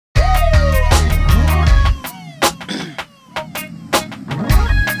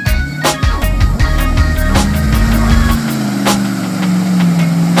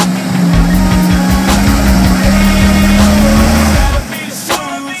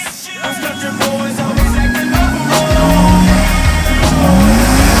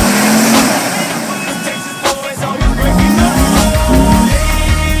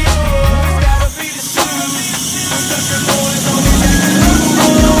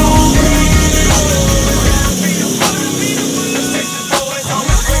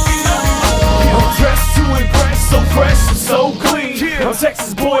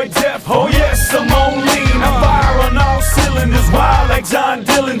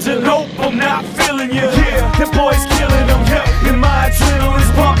to nope, I'm not feeling you. Yeah, the boys killing them, yeah. And my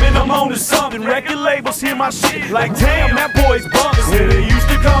adrenaline's pumping, I'm on to something. Record labels hear my shit like, damn, that boy's bumping. Yeah, they used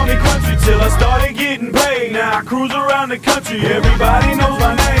to call me country till I started getting paid. Now I cruise around the country, everybody knows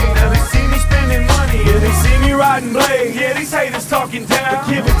my name. Now they see me spending money, yeah, they see me riding blade. Yeah, these haters talking down, but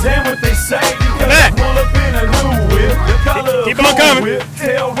give a damn what they say. Because I pull up in a new whip, the color of Keep on coming. whip.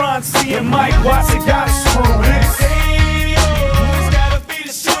 Tell Ron C and Mike Watts, they gotta screw this.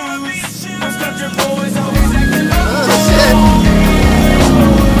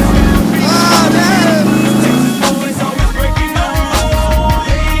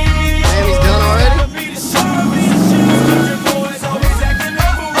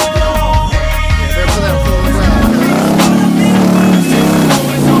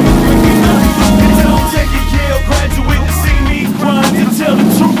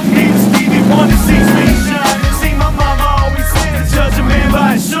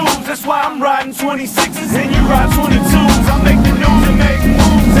 That's why I'm riding 26s and you ride 22s. I make the news and make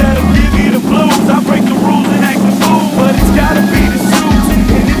moves that'll give you the blues. I break the rules and act the fool, but it's gotta be the shoes.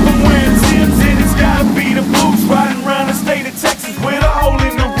 And if I'm wearing Timbs, then it's gotta be the boots. Riding around the state of Texas with a hole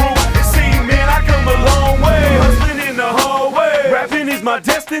in the roof. And see, man, I come a long way, hustling in the hallway. Rapping is my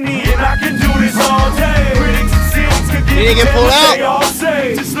destiny and I can do this all day. Critics and cynics can get pulled out. They all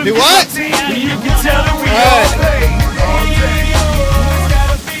say, just look Do at what? my team and you can tell that we all play. All day.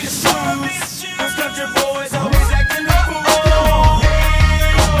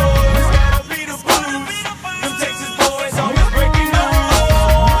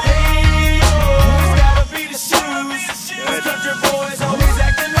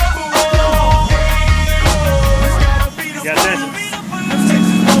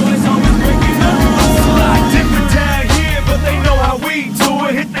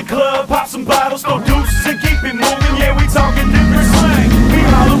 Bottles, no deuces, and keep it moving. Yeah, we talking different slang. We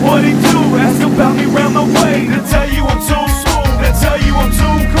holler what it do. Ask about me round my way. They tell you I'm too smooth. They tell you I'm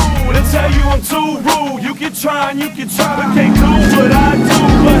too cool. They tell you I'm too rude. You can try and you can try, but can't do what I do.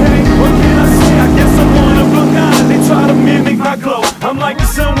 But hey, what can I say? I guess I'm one of a kind. They try to mimic my glow. I'm like the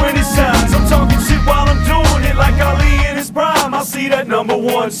sun when it shines. I'm talking shit while I'm doing it, like Ali in his prime. I see that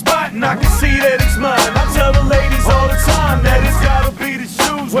 #1 spot and I can see that it's mine. I tell the ladies all the time that it's gotta be the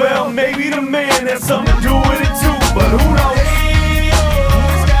shoes. Well, maybe the man has something to do with